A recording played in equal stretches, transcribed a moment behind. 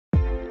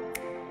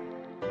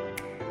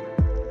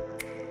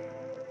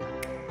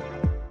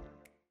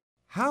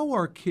How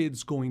are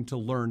kids going to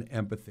learn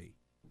empathy?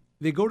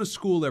 They go to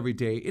school every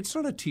day. It's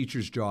not a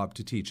teacher's job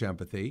to teach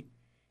empathy.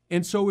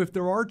 And so if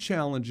there are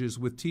challenges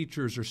with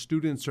teachers or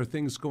students or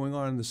things going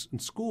on in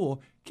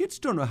school, kids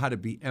don't know how to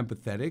be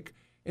empathetic.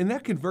 And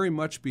that can very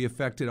much be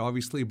affected,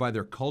 obviously, by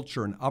their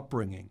culture and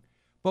upbringing.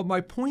 But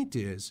my point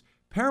is,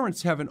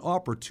 parents have an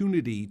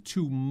opportunity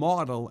to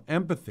model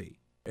empathy.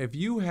 If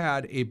you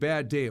had a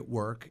bad day at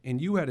work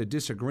and you had a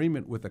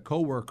disagreement with a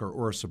coworker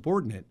or a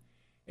subordinate,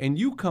 and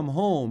you come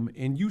home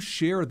and you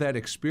share that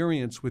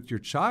experience with your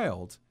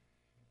child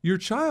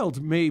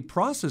may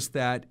process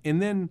that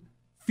and then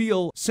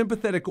feel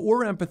sympathetic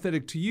or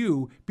empathetic to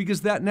you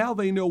because that now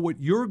they know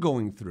what you're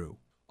going through.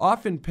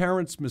 Often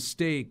parents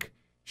mistake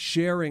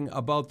sharing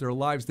about their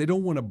lives. They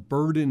don't want to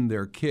burden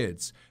their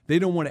kids. They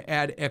don't want to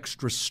add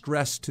extra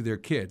stress to their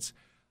kids.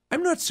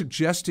 I'm not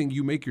suggesting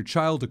you make your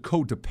child a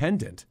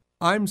codependent.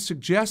 I'm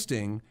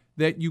suggesting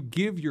that you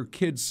give your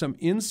kids some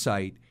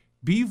insight,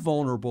 be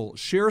vulnerable,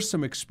 share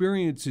some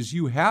experiences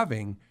you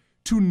having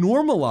to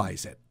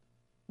normalize it,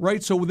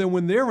 right? So then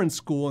when they're in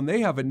school and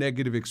they have a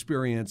negative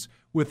experience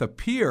with a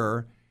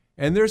peer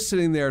and they're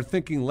sitting there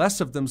thinking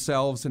less of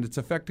themselves and it's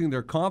affecting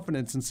their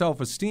confidence and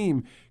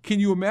self-esteem, can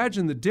you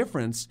imagine the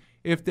difference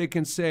if they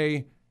can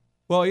say,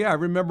 well, yeah, I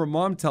remember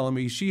mom telling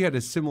me she had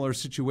a similar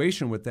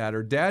situation with that,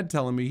 or dad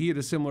telling me he had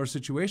a similar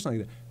situation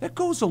like that. That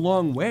goes a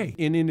long way.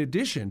 And in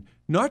addition,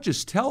 not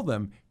just tell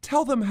them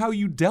how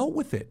you dealt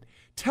with it.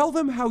 Tell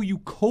them how you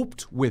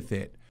coped with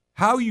it,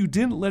 how you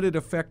didn't let it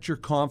affect your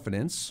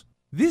confidence.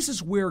 This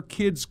is where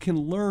kids can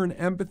learn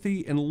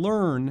empathy and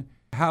learn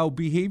how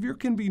behavior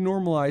can be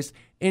normalized,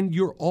 and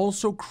you're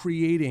also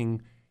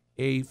creating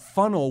a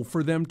funnel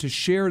for them to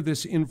share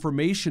this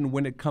information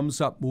when it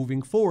comes up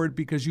moving forward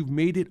because you've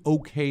made it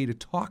okay to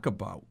talk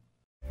about.